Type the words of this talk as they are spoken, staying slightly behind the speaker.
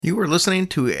You are listening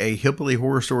to a Hillbilly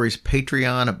Horror Stories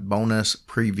Patreon bonus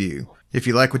preview. If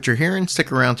you like what you're hearing,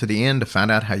 stick around to the end to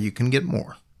find out how you can get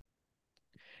more.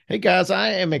 Hey guys,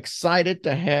 I am excited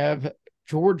to have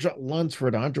George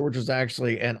Lunsford on. George is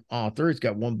actually an author. He's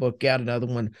got one book out, another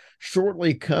one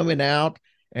shortly coming out,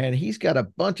 and he's got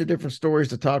a bunch of different stories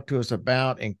to talk to us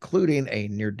about, including a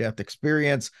near-death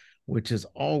experience, which is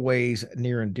always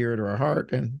near and dear to our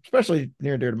heart, and especially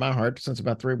near and dear to my heart. Since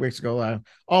about 3 weeks ago, I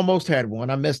almost had one.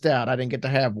 I missed out. I didn't get to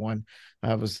have one.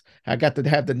 I got to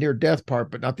have the near death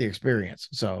part, but not the experience.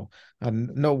 So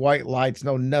no white lights,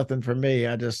 no nothing for me.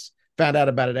 I just found out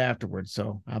about it afterwards,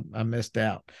 so I missed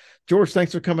out. George,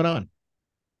 thanks for coming on.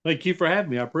 Thank you for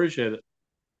having me. I appreciate it.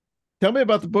 Tell me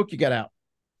about the book you got out.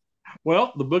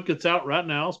 Well, the book that's out right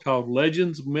now is called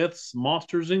Legends, Myths,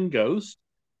 Monsters, and Ghosts.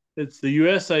 It's the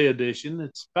USA edition.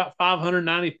 It's about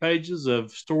 590 pages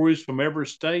of stories from every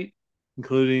state,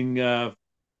 including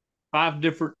five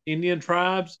different Indian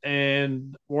tribes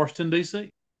and Washington, D.C.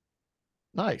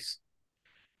 Nice.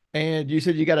 And you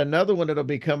said you got another one that'll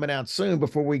be coming out soon.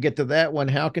 Before we get to that one,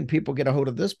 how can people get a hold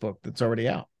of this book that's already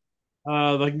out?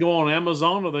 They can go on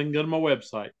Amazon or they can go to my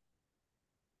website.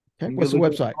 Okay. You can go What's the to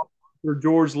website?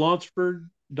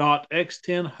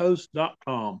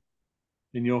 georgelunsford.x10host.com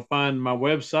and you'll find my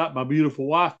website my beautiful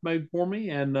wife made for me.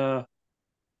 And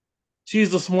she's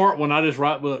the smart one. I just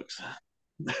write books.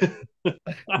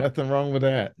 Nothing wrong with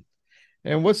that.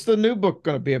 And what's the new book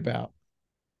going to be about?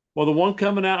 Well, the one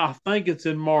coming out, I think it's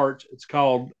in March. It's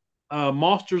called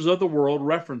Monsters of the World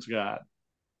Reference Guide.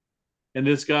 And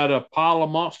it's got a pile of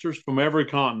monsters from every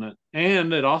continent.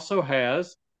 And it also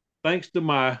has, thanks to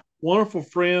my wonderful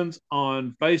friends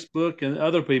on Facebook and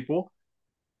other people,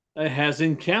 it has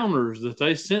encounters that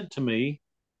they sent to me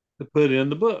to put in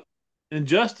the book. And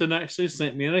Justin actually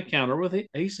sent me an encounter with it.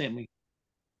 He sent me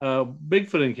a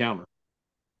Bigfoot encounter.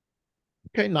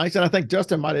 Okay, nice. And I think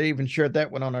Justin might have even shared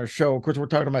that one on our show. Of course, we're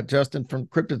talking about Justin from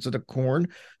Cryptids of the Corn,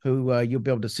 who you'll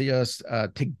be able to see us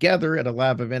together at a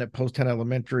live event at Post 10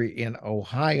 Elementary in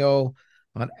Ohio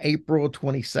on April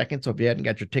 22nd. So if you hadn't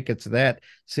got your tickets to that,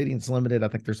 seating's limited. I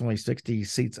think there's only 60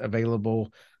 seats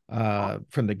available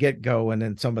from the get-go, and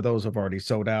then some of those have already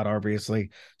sold out, obviously.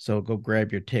 So go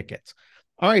grab your tickets.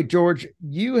 All right, George,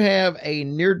 you have a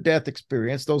near-death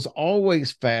experience. Those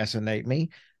always fascinate me.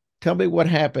 Tell me what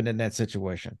happened in that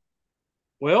situation.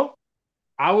 Well,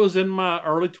 I was in my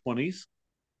early 20s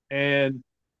and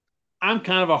I'm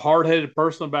kind of a hard headed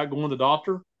person about going to the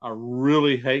doctor. I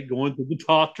really hate going to the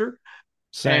doctor.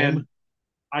 And Same.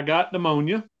 I got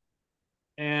pneumonia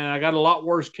and I got a lot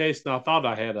worse case than I thought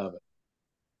I had of it.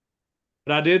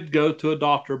 But I did go to a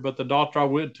doctor, but the doctor I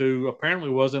went to apparently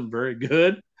wasn't very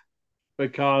good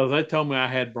because they told me I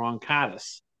had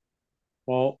bronchitis.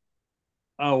 Well,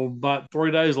 about 3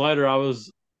 days later, I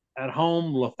was at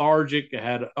home lethargic. I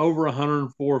had over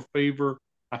 104 fever.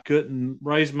 I couldn't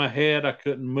raise my head. I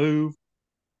couldn't move.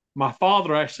 My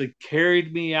father actually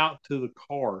carried me out to the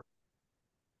car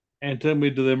and took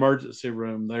me to the emergency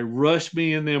room. They rushed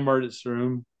me in the emergency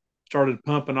room, started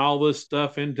pumping all this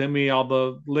stuff into me, all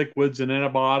the liquids and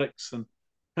antibiotics, and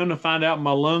come to find out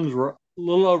my lungs were a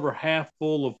little over half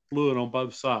full of fluid on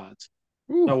both sides.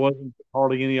 Ooh, There wasn't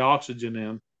hardly any oxygen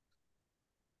in.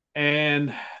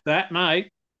 And that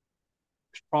night,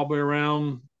 it's probably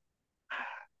around,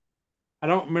 I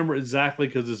don't remember exactly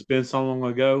because it's been so long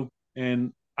ago.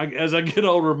 And as I get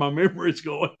older, my memory's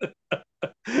going.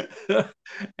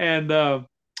 And I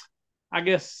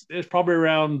guess it's probably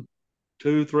around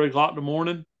 2, 3 o'clock in the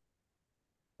morning.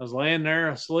 I was laying there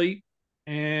asleep,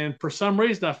 and for some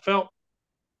reason, I felt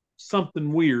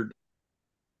something weird.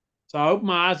 So I opened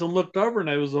my eyes and looked over, and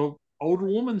there was an older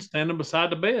woman standing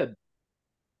beside the bed.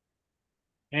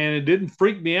 And it didn't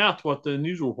freak me out what the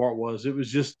unusual part was. It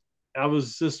was just, I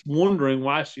was just wondering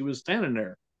why she was standing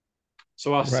there.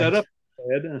 So I sat right. up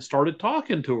in bed and started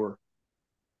talking to her.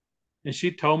 And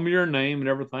she told me her name and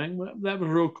everything. Well, that was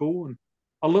real cool. And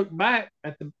I looked back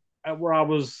at where I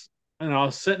was, and I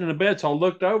was sitting in the bed. So I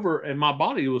looked over, and my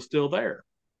body was still there.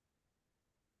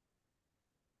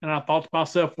 And I thought to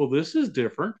myself, well, this is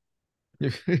different.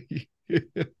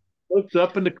 Looked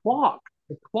up in the clock.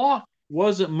 The clock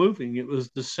wasn't moving. It was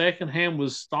the second hand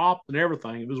was stopped and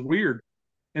everything. It was weird.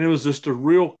 And it was just a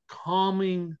real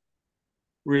calming,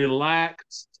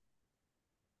 relaxed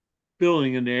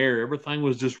feeling in the air. Everything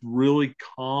was just really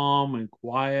calm and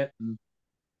quiet. And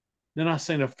then I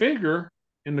seen a figure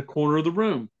in the corner of the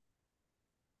room.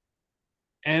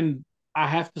 And I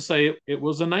have to say it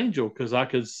was an angel because I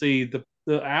could see the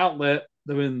outlet,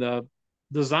 the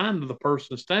design of the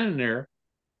person standing there,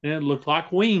 and it looked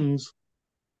like wings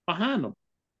behind them.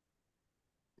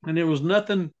 And there was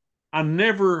nothing I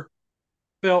never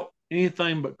felt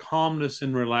anything but calmness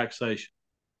and relaxation.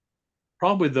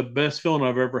 Probably the best feeling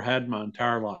I've ever had in my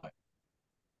entire life.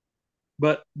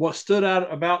 But what stood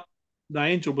out about the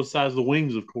angel, besides the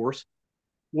wings, of course,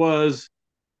 was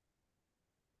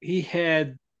he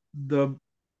had the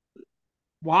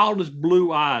wildest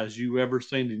blue eyes you ever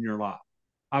seen in your life.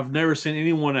 I've never seen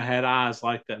anyone that had eyes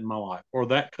like that in my life, or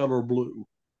that color blue.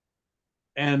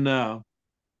 And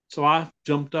so I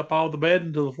jumped up out of the bed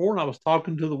into the floor, and I was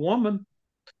talking to the woman,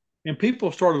 and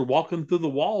people started walking through the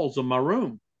walls of my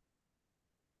room.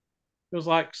 It was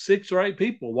like 6 or 8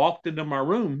 people walked into my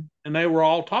room, and they were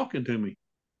all talking to me,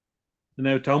 and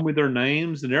they told me their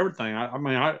names and everything.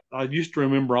 I used to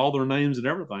remember all their names and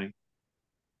everything.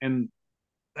 And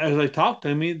as they talked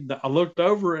to me, I looked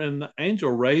over, and the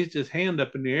angel raised his hand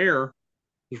up in the air,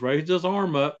 just raised his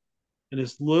arm up, and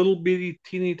this little bitty,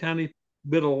 teeny tiny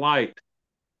bit of light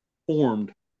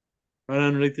formed right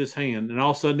underneath his hand. And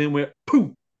all of a sudden it went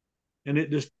poof. And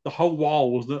it just, the whole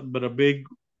wall was nothing but a big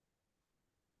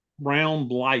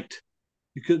round light.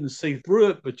 You couldn't see through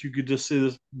it, but you could just see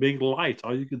this big light,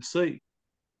 all you could see.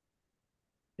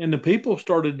 And the people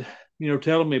started,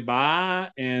 telling me bye,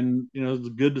 and it was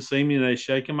good to see me, and they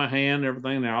shaking my hand and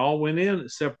everything. They all went in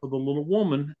except for the little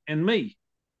woman and me.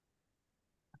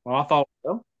 Well, I thought,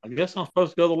 well, I guess I'm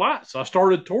supposed to go to the light. So I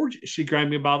started towards you. She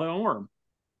grabbed me by the arm.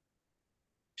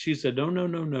 She said, no, no,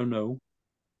 no, no, no.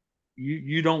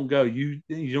 You don't go. You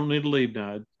don't need to leave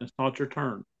now. It's not your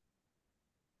turn.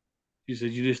 She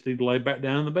said, you just need to lay back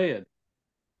down in the bed.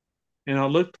 And I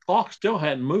looked, the clock still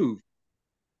hadn't moved.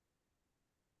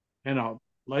 And I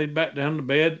laid back down in the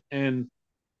bed, and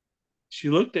she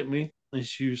looked at me, and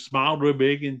she smiled real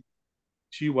big, and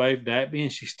she waved at me,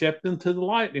 and she stepped into the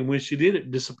light. And when she did,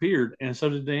 it disappeared. And so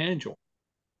did the angel.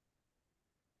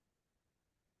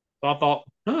 So I thought,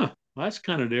 that's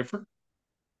kind of different.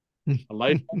 I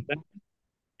laid back down,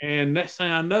 and next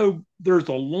thing I know, there's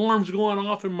alarms going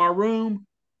off in my room,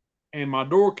 and my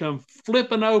door come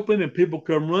flipping open, and people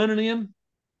come running in,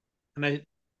 and the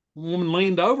woman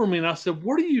leaned over me, and I said,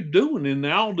 "What are you doing?" And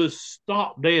they all just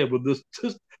stopped dead with this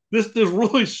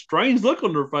really strange look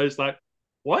on their face, like,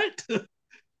 "What?"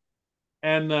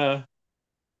 And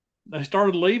they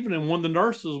started leaving, and one of the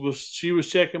nurses was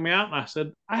checking me out, and I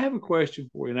said, "I have a question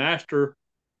for you," and I asked her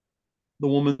the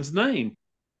woman's name.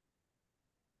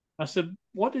 I said,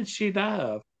 "What did she die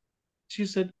of?" She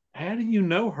said, "How do you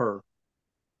know her?"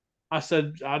 I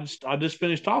said, I just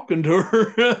finished talking to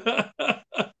her.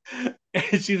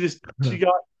 And she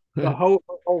got the whole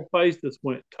face just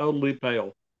went totally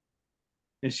pale.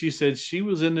 And she said she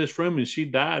was in this room and she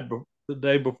died the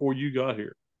day before you got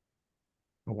here.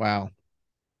 Wow.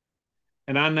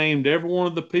 And I named every one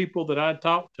of the people that I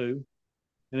talked to,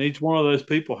 and each one of those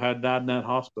people had died in that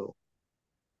hospital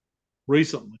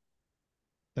recently.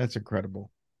 That's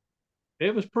incredible.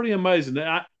 It was pretty amazing.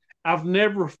 I've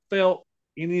never felt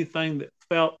anything that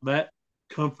felt that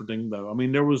comforting, though. I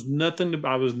mean, there was nothing.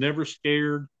 I was never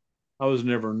scared. I was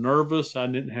never nervous. I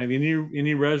didn't have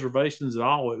any reservations at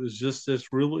all. It was just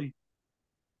this really,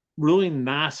 really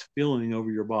nice feeling over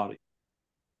your body.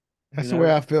 That's the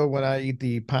way I feel when I eat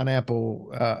the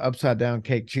pineapple upside down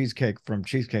cake cheesecake from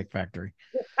Cheesecake Factory.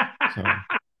 So.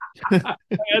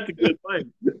 That's a good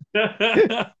thing.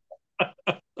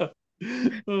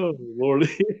 Oh Lord,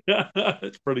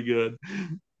 it's pretty good.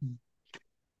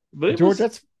 But George,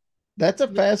 that's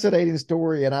a fascinating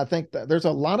story, and I think that there's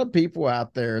a lot of people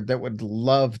out there that would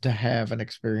love to have an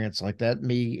experience like that,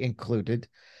 me included.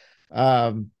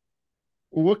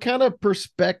 What kind of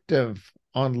perspective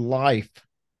on life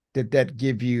did that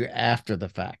give you after the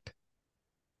fact?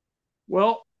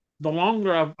 Well, the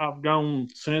longer I've gone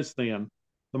since then,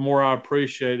 the more I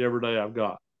appreciate every day I've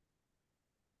got.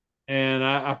 And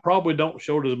I probably don't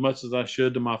show it as much as I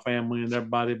should to my family and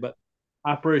everybody, but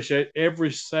I appreciate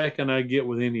every second I get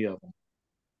with any of them,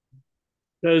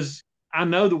 because I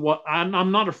know that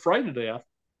I'm not afraid of death,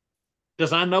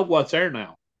 because I know what's there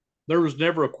now. There was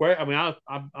never a question. I mean,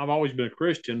 I've always been a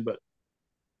Christian, but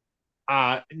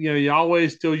you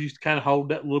always still used to kind of hold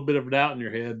that little bit of doubt in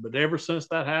your head. But ever since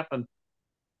that happened,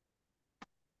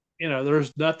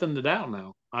 there's nothing to doubt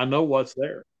now. I know what's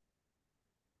there.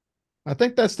 I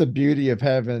think that's the beauty of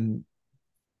having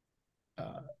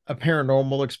a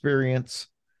paranormal experience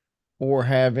or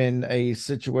having a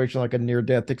situation like a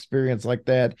near-death experience like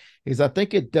that, is I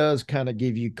think it does kind of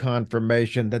give you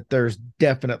confirmation that there's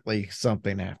definitely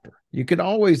something after. You can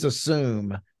always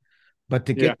assume, but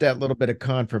to get that little bit of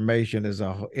confirmation is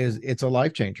it's a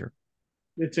life changer.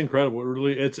 It's incredible.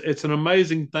 Really, it's an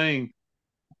amazing thing.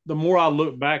 The more I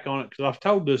look back on it, because I've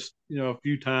told this, a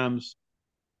few times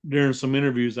during some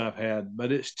interviews I've had,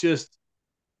 but it's just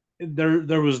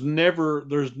there's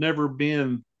never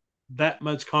been that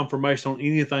much confirmation on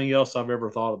anything else I've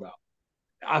ever thought about.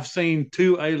 I've seen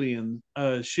two alien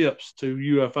ships, two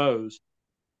UFOs,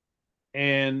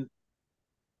 and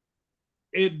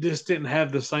it just didn't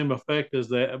have the same effect as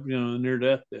that, near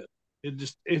death did. It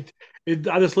just it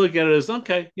I just look at it as,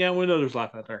 okay, yeah, we know there's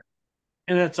life out there,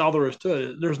 and that's all there is to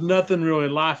it. There's nothing really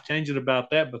life changing about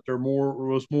that, but there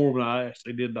was more when I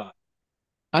actually did die.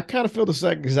 I kind of feel the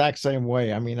exact same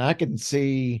way. I mean, I can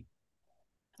see.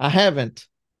 I haven't,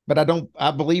 but I don't.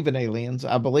 I believe in aliens.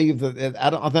 I believe that I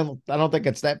don't. I don't think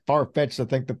it's that far fetched to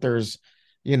think that there's,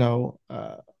 you know,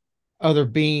 other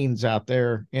beings out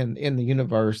there in the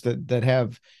universe that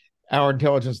have our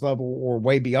intelligence level or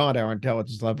way beyond our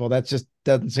intelligence level. That just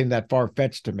doesn't seem that far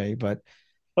fetched to me. But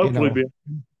you Hopefully,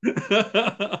 know,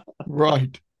 Ben.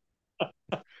 right.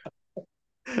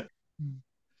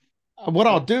 What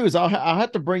I'll do is I'll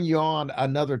have to bring you on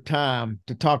another time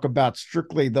to talk about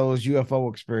strictly those UFO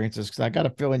experiences, because I got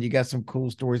a feeling you got some cool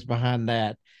stories behind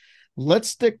that. Let's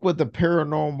stick with the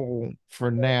paranormal for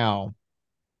now.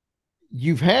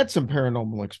 You've had some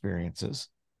paranormal experiences.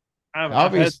 I've had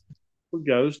Obviously,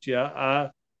 ghosts.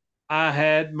 Yeah, I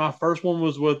had my first one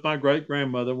was with my great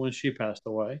grandmother when she passed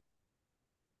away.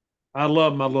 I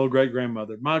love my little great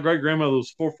grandmother. My great grandmother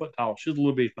was 4 foot tall. She was a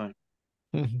little bitty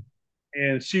thing,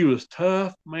 and she was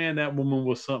tough. Man, that woman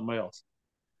was something else.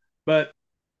 But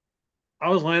I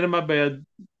was laying in my bed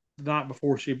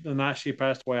the night she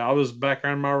passed away. I was back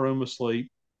around my room asleep,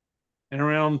 and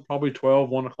around probably 12,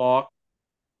 1 o'clock,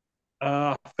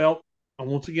 I felt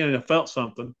once again I felt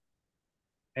something,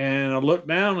 and I looked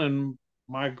down, and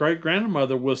my great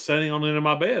grandmother was sitting on the end of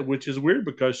my bed, which is weird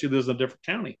because she lives in a different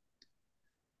county.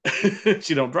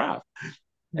 She don't drive,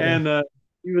 yeah. and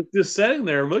he was just sitting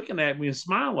there looking at me and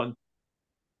smiling.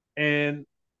 And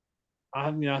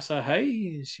I said,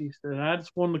 "Hey," and she said, "I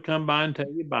just wanted to come by and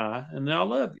tell you bye, and I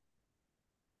love you."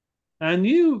 I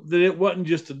knew that it wasn't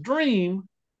just a dream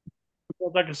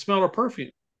because I could smell her perfume,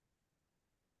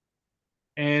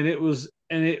 and it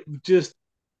just.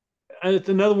 And it's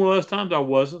another one of those times I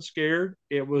wasn't scared.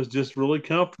 It was just really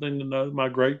comforting to know my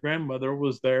great grandmother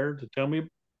was there to tell me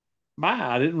bye.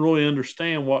 I didn't really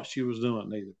understand what she was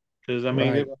doing either, because I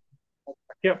mean, Right. I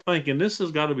kept thinking this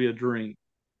has got to be a dream,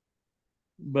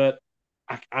 but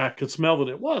I could smell that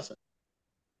it wasn't.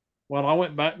 Well, I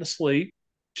went back to sleep.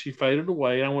 She faded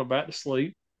away. I went back to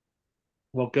sleep.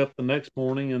 Woke up the next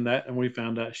morning, and we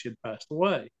found out she had passed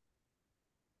away.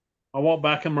 I walked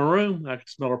back in my room. I could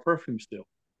smell her perfume still.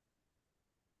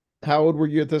 How old were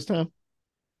you at this time?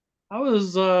 I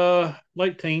was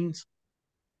late teens,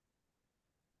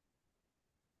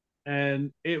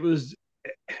 and it was,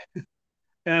 and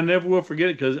I never will forget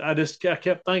it because I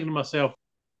kept thinking to myself,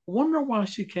 I wonder why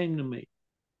she came to me.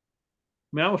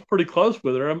 I mean, I was pretty close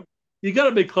with her. You got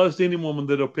to be close to any woman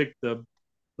that'll pick the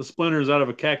splinters out of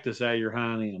a cactus out of your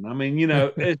hind end. I mean,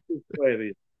 it's just the way it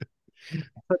is.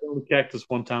 I put on the cactus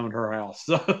one time at her house.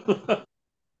 So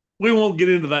we won't get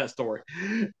into that story.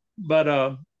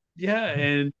 But yeah,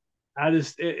 and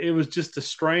it was just a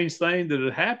strange thing that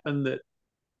had happened that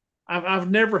I've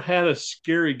never had a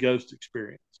scary ghost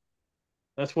experience.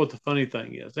 That's what the funny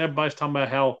thing is. Everybody's talking about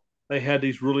how they had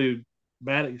these really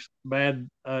bad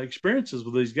experiences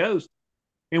with these ghosts,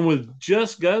 and with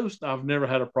just ghosts, I've never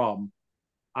had a problem.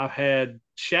 I've had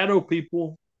shadow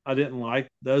people. I didn't like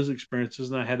those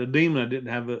experiences, and I had a demon I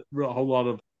didn't have a whole lot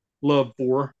of love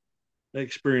for the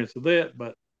experience of that.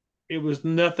 But it was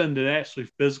nothing that actually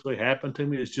physically happened to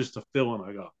me. It's just a feeling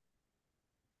I got.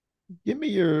 Give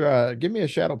me a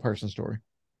shadow person story.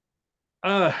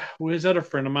 We was at a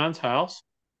friend of mine's house,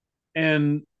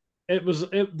 and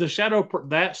the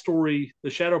that story. The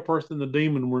shadow person and the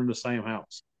demon were in the same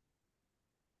house.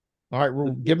 All right,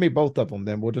 well, give me both of them,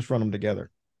 then we'll just run them together.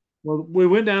 Well, we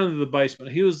went down into the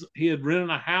basement. He had rented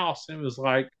a house, and it was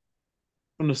like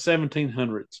from the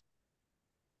 1700s.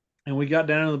 And we got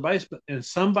down in the basement, and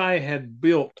somebody had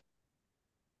built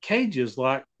cages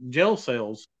like jail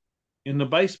cells in the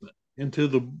basement into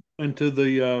the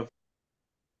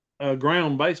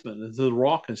ground basement, into the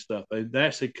rock and stuff. They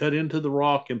actually cut into the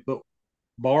rock and put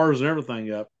bars and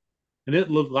everything up, and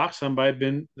it looked like somebody had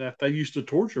been that they used to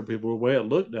torture people the way it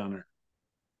looked down there.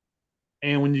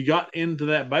 And when you got into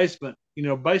that basement,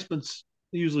 basements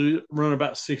usually run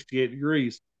about 68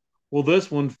 degrees. Well, this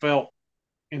one felt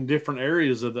in different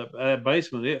areas of that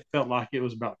basement, it felt like it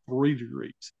was about 3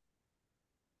 degrees.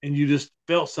 And you just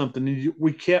felt something. And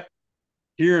we kept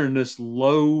hearing this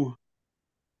low,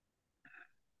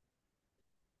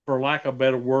 for lack of a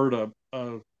better word,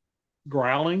 of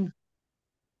growling.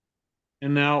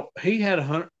 And now he had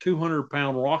a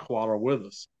 200-pound Rottweiler with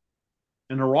us,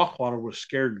 and the Rottweiler was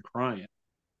scared and crying.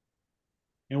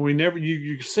 And we never,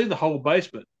 you could see the whole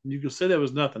basement. You could see there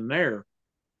was nothing there,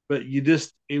 but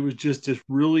it was just this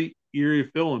really eerie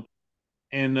feeling.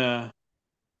 And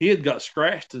he had got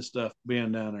scratched and stuff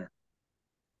being down there.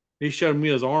 He showed me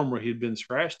his arm where he'd been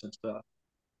scratched and stuff.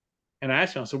 And I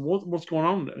asked him, I said, what's going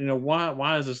on?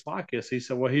 Why is this like this? He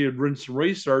said, well, he had done some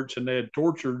research and they had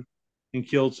tortured and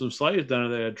killed some slaves down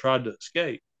there that had tried to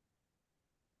escape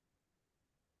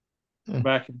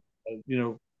back in,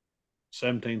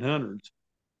 1700s.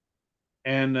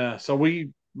 And so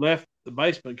we left the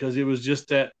basement because it was just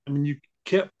that, I mean, you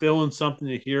kept feeling something,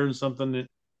 you hearing something. It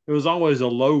was always a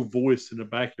low voice in the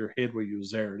back of your head when you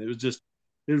was there. And it was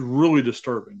really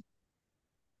disturbing.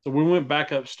 So we went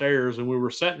back upstairs and we were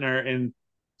sitting there and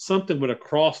something went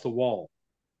across the wall.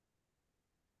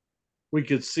 We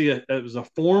could see it was a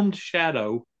formed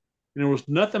shadow and there was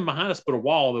nothing behind us but a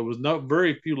wall. There was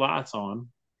very few lights on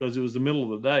because it was the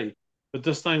middle of the day. But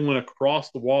this thing went across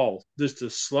the wall just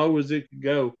as slow as it could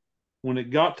go. When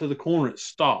it got to the corner, it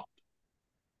stopped.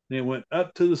 And it went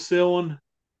up to the ceiling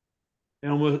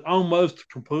and was almost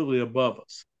completely above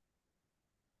us.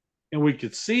 And we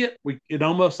could see it. It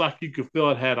almost like you could feel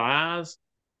it had eyes.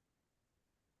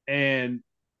 And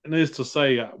needless to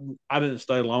say, I didn't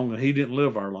stay long, and he didn't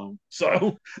live very long.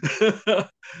 So,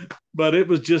 but it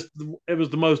was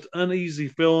the most uneasy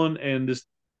feeling, and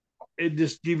it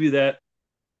just give you that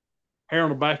hair on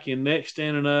the back of your neck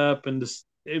standing up, and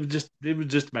it was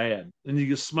just bad, and you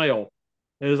could smell.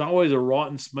 There's always a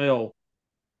rotten smell,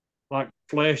 like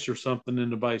flesh or something in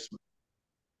the basement.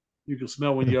 You could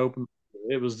smell when you open.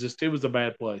 It was a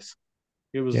bad place.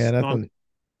 It Yeah, was not. nothing.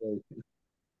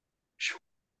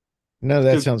 No,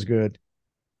 that sounds good.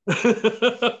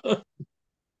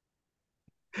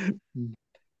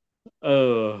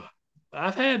 uh,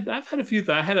 I've had a few things.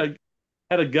 I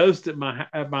had a ghost at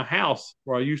my house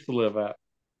where I used to live at,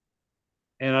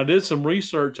 and I did some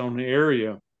research on the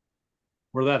area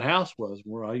where that house was,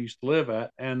 where I used to live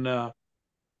at, and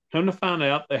come to find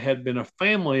out there had been a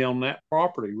family on that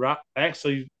property. Right,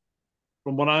 actually,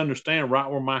 from what I understand, right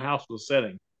where my house was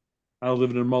sitting. I was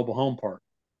living in a mobile home park,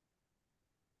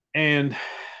 and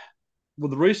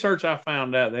with the research I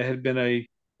found out, there had been a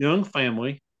young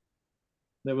family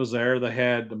that was there. They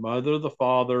had the mother, the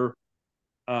father,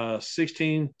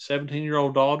 16,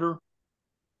 17-year-old daughter,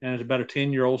 and about a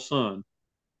 10-year-old son.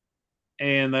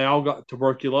 And they all got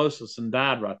tuberculosis and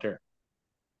died right there.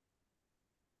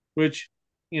 Which,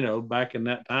 back in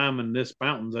that time in this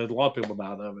mountains, there's a lot of people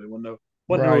died of it. Wasn't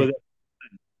really Right. that.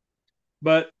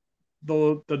 But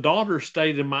the daughter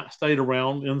stayed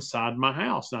around inside my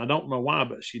house. And I don't know why,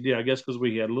 but she did. I guess because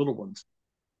we had little ones.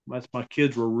 My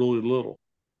kids were really little.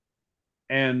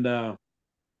 And the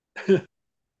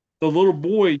little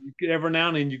boy, every now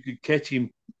and then you could catch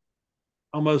him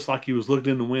almost like he was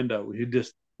looking in the window. He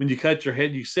just, when you cut your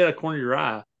head, you set a corner of your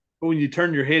eye, but when you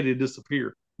turn your head, it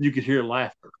disappeared. You could hear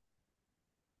laughter.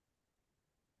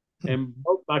 And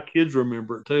both my kids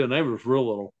remember it too, and they was real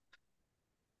little.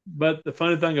 But the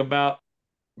funny thing about,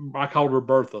 I called her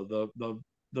Bertha,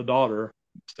 the daughter,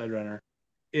 stayed around her,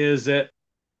 is that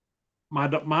my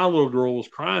little girl was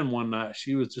crying one night.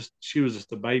 She was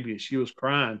just a baby. She was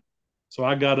crying. So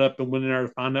I got up and went in there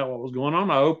to find out what was going on.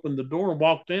 I opened the door and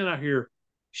walked in. I hear,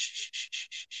 shh, shh, shh,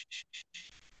 shh, shh, shh.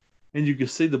 And you could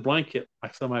see the blanket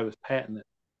like somebody was patting it.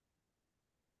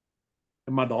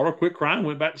 And my daughter quit crying and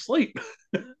went back to sleep.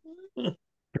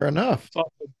 Fair enough. So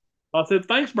I said,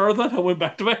 thanks, Bertha. I went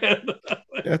back to bed.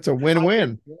 That's a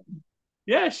win-win.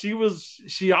 Yeah, she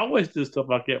always did stuff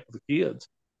like that for the kids.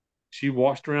 She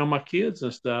watched around my kids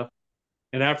and stuff.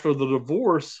 And after the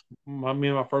divorce, me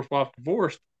and my first wife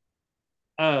divorced,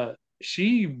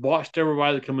 she watched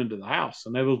everybody that come into the house.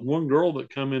 And there was one girl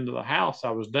that come into the house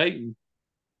I was dating,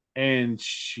 and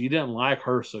she didn't like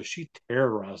her, so she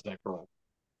terrorized that girl.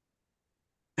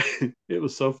 It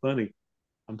was so funny.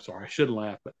 I'm sorry, I shouldn't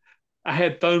laugh, but I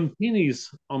had thrown pennies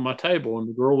on my table, and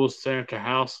the girl was there at the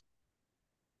house,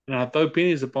 and I threw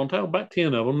pennies up on the table, about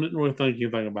 10 of them, didn't really think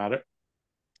anything about it.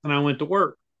 And I went to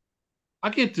work. I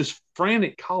get this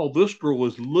frantic call. This girl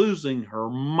is losing her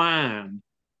mind.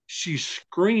 She's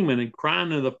screaming and crying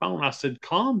to the phone. I said,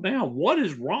 calm down. What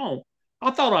is wrong?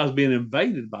 I thought I was being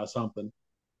invaded by something.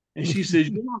 And she says,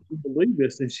 you're not going to believe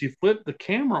this. And she flipped the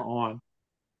camera on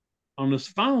this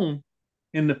phone,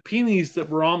 and the pennies that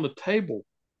were on the table,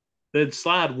 they'd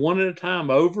slide one at a time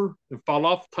over and fall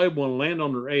off the table and land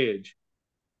on their edge.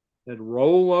 They'd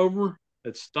roll over,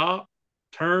 they'd stop,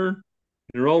 turn,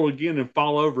 and roll again and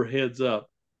fall over heads up.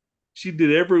 She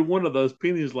did every one of those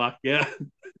pennies like that.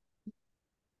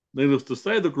 Needless to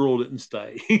say, the girl didn't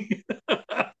stay.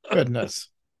 Goodness.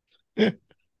 I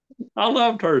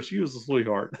loved her. She was a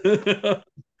sweetheart.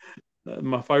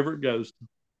 My favorite ghost.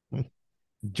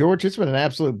 George, it's been an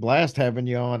absolute blast having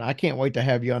you on. I can't wait to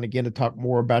have you on again to talk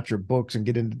more about your books and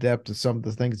get into depth of some of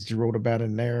the things that you wrote about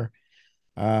in there.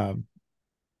 Um,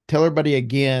 Tell everybody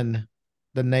again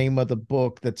the name of the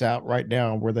book that's out right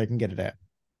now and where they can get it at.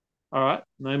 All right.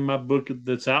 Name of my book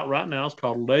that's out right now is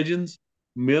called Legends,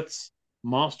 Myths,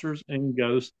 Monsters, and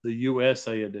Ghosts, the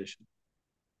USA edition.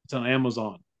 It's on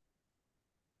Amazon.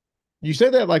 You say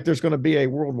that like there's going to be a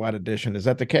worldwide edition. Is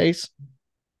that the case?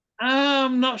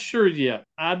 I'm not sure yet.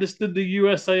 I just did the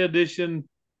USA edition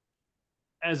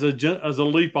as a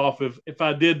leap off if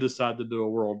I did decide to do a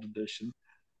world edition.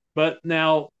 But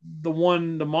now the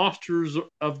Monsters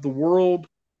of the World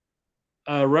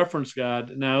reference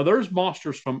guide. Now there's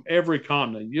monsters from every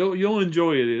continent. You'll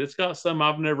enjoy it. It's got some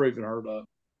I've never even heard of.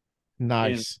 And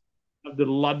Nice. I did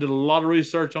a lot of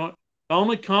research on it. The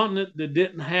only continent that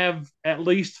didn't have at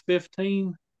least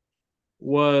 15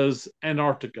 was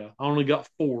Antarctica. I only got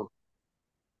 4.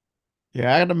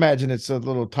 Yeah, I'd imagine it's a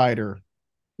little tighter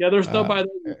Yeah, there's nobody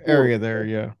area there.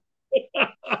 Yeah.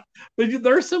 but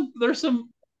there's some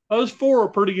those 4 are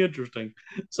pretty interesting.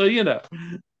 So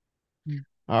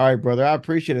All right, brother. I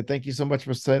appreciate it. Thank you so much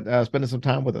for spending some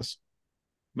time with us.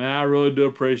 man, I really do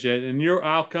appreciate it. And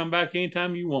I'll come back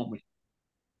anytime you want me.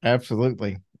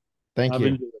 Absolutely. Thank I've you.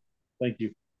 enjoyed it. Thank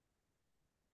you.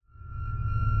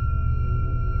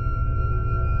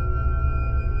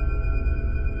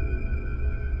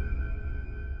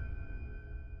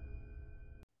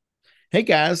 Hey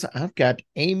guys, I've got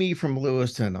Amy from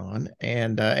Lewiston on,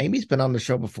 and Amy's been on the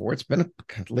show before. It's been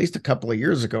at least a couple of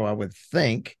years ago, I would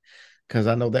think, because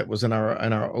I know that was in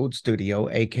our old studio,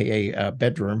 aka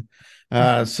bedroom.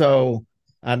 So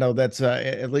I know that's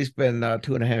at least been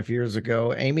 2.5 years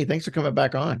ago. Amy, thanks for coming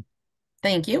back on.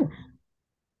 Thank you.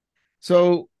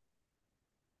 So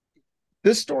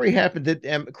this story happened.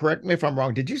 Correct me if I'm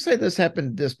wrong. Did you say this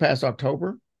happened this past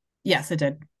October? Yes, it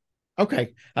did.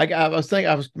 Okay, I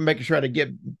was making sure to get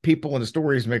people and the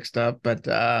stories mixed up, but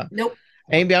Nope.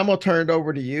 Amy, I'm gonna turn it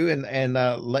over to you and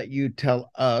let you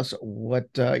tell us what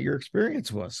your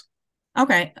experience was.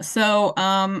 Okay. So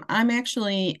I'm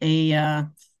actually a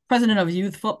president of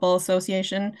Youth Football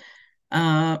Association.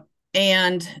 Uh,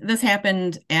 and this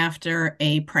happened after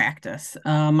a practice.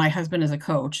 My husband is a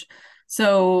coach.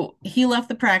 So he left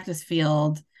the practice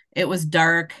field. It was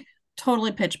dark,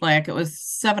 totally pitch black. It was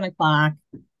 7 o'clock.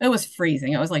 It was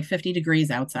freezing. It was like 50 degrees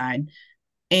outside.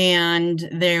 And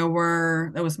there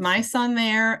was my son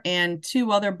there and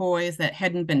 2 other boys that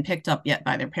hadn't been picked up yet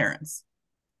by their parents.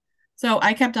 So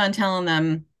I kept on telling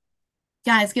them,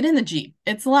 guys, get in the Jeep.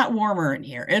 It's a lot warmer in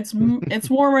here. It's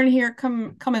warmer in here.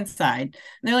 Come inside. And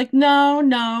they're like, no,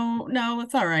 no, no,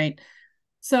 it's all right.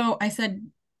 So I said,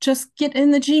 just get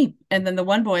in the Jeep. And then the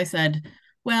one boy said,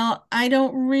 well, I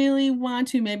don't really want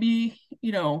to. Maybe,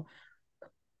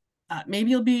 maybe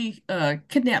you'll be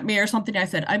kidnap me or something. I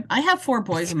said, I have 4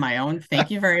 boys of my own. Thank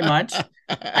you very much.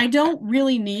 I don't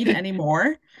really need any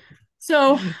more.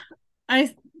 So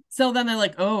so then they're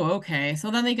like, oh, okay.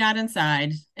 So then they got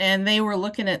inside and they were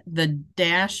looking at the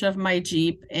dash of my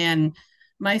Jeep, and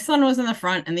my son was in the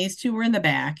front and these 2 were in the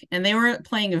back, and they were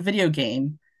playing a video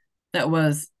game that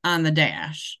was on the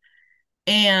dash.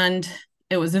 And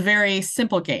it was a very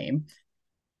simple game.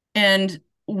 And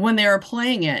when they were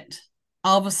playing it,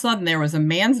 all of a sudden there was a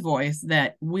man's voice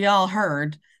that we all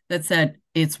heard that said,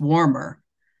 it's warmer.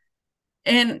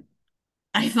 And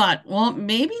I thought, well,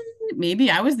 maybe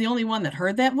I was the only one that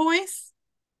heard that voice,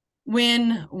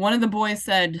 when one of the boys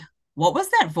said, what was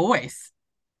that voice?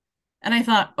 And I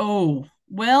thought, oh,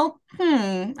 well,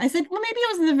 I said, well, maybe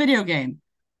it was in the video game.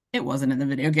 It wasn't in the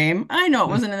video game. I know it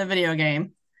wasn't in the video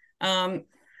game.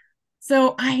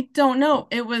 So I don't know.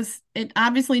 It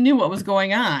obviously knew what was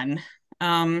going on.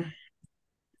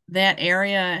 That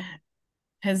area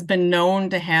has been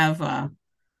known to have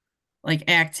like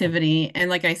activity. And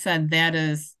like I said, that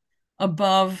is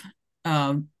above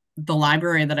the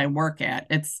library that I work at.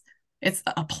 It's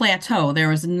a plateau. There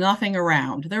was nothing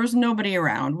around. There was nobody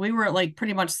around. We were like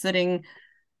pretty much sitting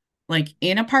like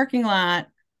in a parking lot.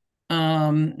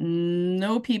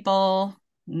 No people,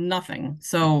 nothing.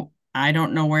 So I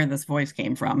don't know where this voice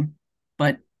came from,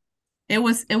 but it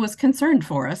was concerned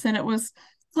for us, and it was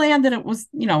glad that it was,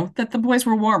 that the boys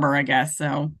were warmer, I guess.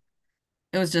 So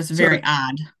it was just very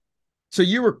odd. So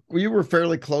you were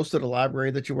fairly close to the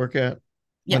library that you work at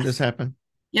when this happened?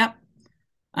 Yep.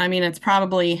 I mean,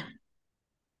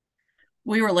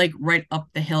 we were like right up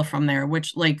the hill from there,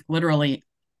 which like literally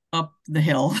up the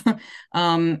hill.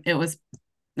 It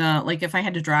Like if I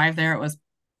had to drive there, it was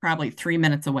probably 3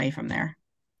 minutes away from there.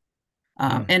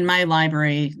 Hmm. And my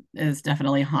library is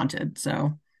definitely haunted.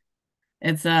 So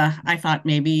it's I thought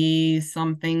maybe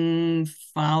something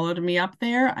followed me up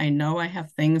there. I know I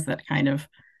have things that kind of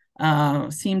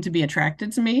seem to be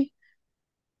attracted to me.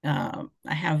 I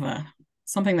have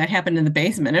something that happened in the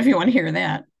basement if you want to hear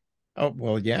that. Oh,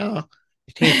 well, yeah.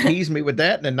 You can't tease me with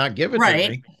that and then not give it to Right.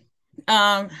 me.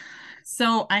 Um,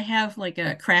 so I have like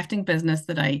a crafting business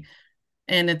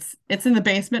and it's in the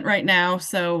basement right now.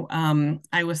 So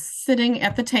I was sitting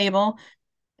at the table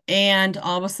and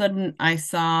all of a sudden I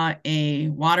saw a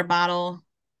water bottle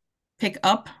pick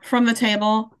up from the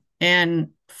table and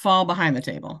fall behind the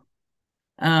table.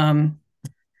 Um,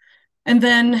 and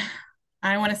then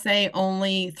I want to say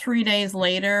only 3 days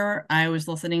later, I was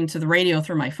listening to the radio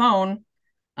through my phone.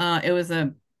 It was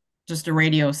just a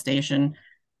radio station.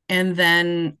 And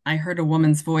then I heard a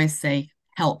woman's voice say,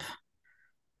 "Help,"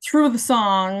 through the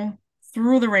song,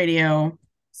 through the radio.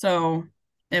 So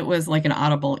it was like an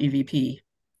audible EVP.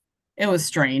 It was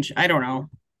strange. I don't know.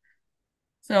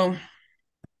 So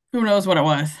who knows what it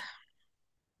was?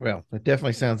 Well, it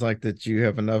definitely sounds like that you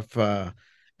have enough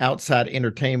outside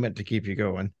entertainment to keep you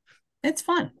going. It's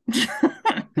fun.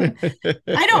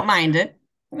 I don't mind it.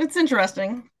 It's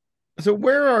interesting. So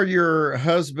where are your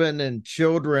husband and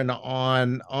children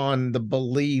on the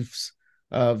beliefs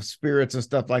of spirits and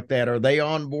stuff like that? Are they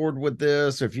on board with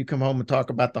this? If you come home and talk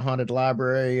about the haunted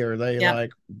library, are they Yep.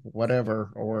 like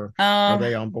whatever, or are Um,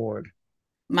 they on board?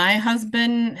 my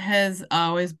husband has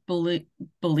always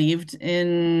believed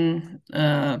in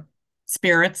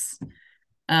spirits.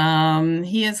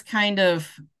 He has kind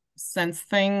of sensed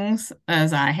things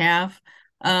as I have.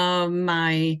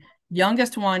 My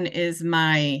youngest one is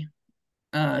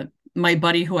uh my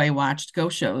buddy who I watched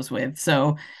ghost shows with.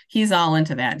 So he's all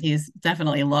into that. He's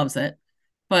definitely loves it.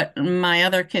 But my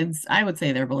other kids, I would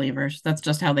say they're believers. That's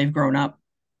just how they've grown up.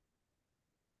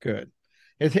 Good.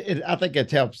 I think it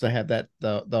helps to have that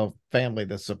the family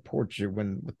that supports you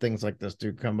when things like this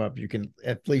do come up. You can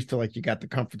at least feel like you got the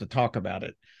comfort to talk about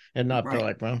it and not feel Right.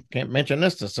 like, well, can't mention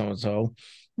this to so and so.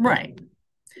 Right.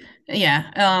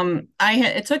 Yeah.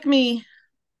 It took me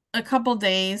a couple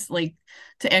days like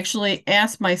to actually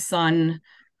ask my son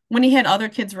when he had other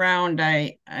kids around.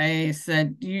 I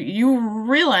said, you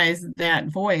realize that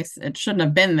voice, it shouldn't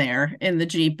have been there in the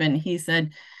Jeep. And he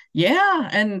said, yeah.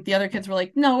 And the other kids were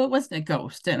like, no, it wasn't a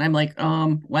ghost. And I'm like,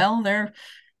 well,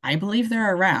 I believe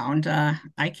they're around.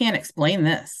 I can't explain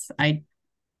this. I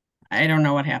don't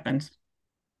know what happened.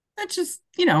 That's just,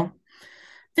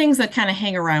 things that kind of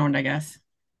hang around, I guess.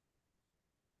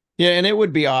 Yeah, and it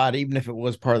would be odd, even if it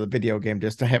was part of the video game,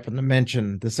 just to happen to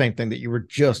mention the same thing that you were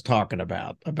just talking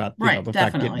about Right, the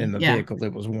fact getting in definitely. the Yeah. vehicle,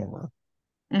 it was warmer.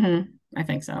 I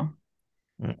think so.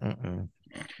 Mm-mm-mm.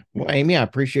 Well, Amy, I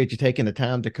appreciate you taking the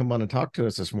time to come on and talk to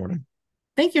us this morning.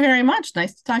 Thank you very much.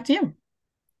 Nice to talk to you.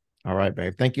 All right,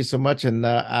 babe. Thank you so much. And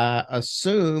I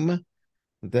assume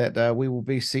that we will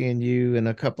be seeing you in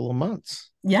a couple of months.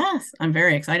 Yes, I'm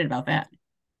very excited about that.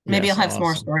 Maybe Yes, I'll have some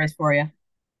more awesome. stories for you.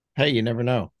 Hey, you never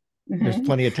know. There's Mhm.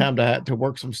 plenty of time to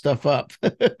work some stuff up.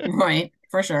 Right,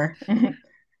 for sure. All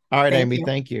right, Thank Amy. you.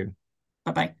 Thank you.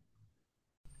 Bye-bye.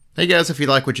 Hey guys, if you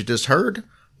like what you just heard,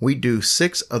 we do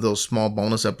 6 of those small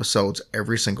bonus episodes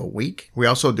every single week. We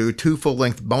also do 2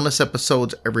 full-length bonus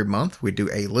episodes every month. We do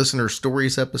a listener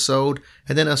stories episode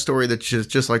and then a story that's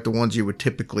just like the ones you would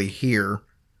typically hear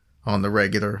on the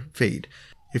regular feed.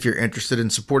 If you're interested in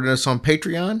supporting us on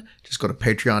Patreon, just go to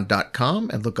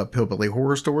patreon.com and look up Hillbilly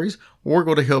Horror Stories, or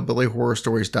go to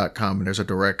hillbillyhorrorstories.com and there's a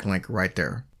direct link right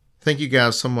there. Thank you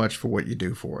guys so much for what you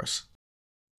do for us.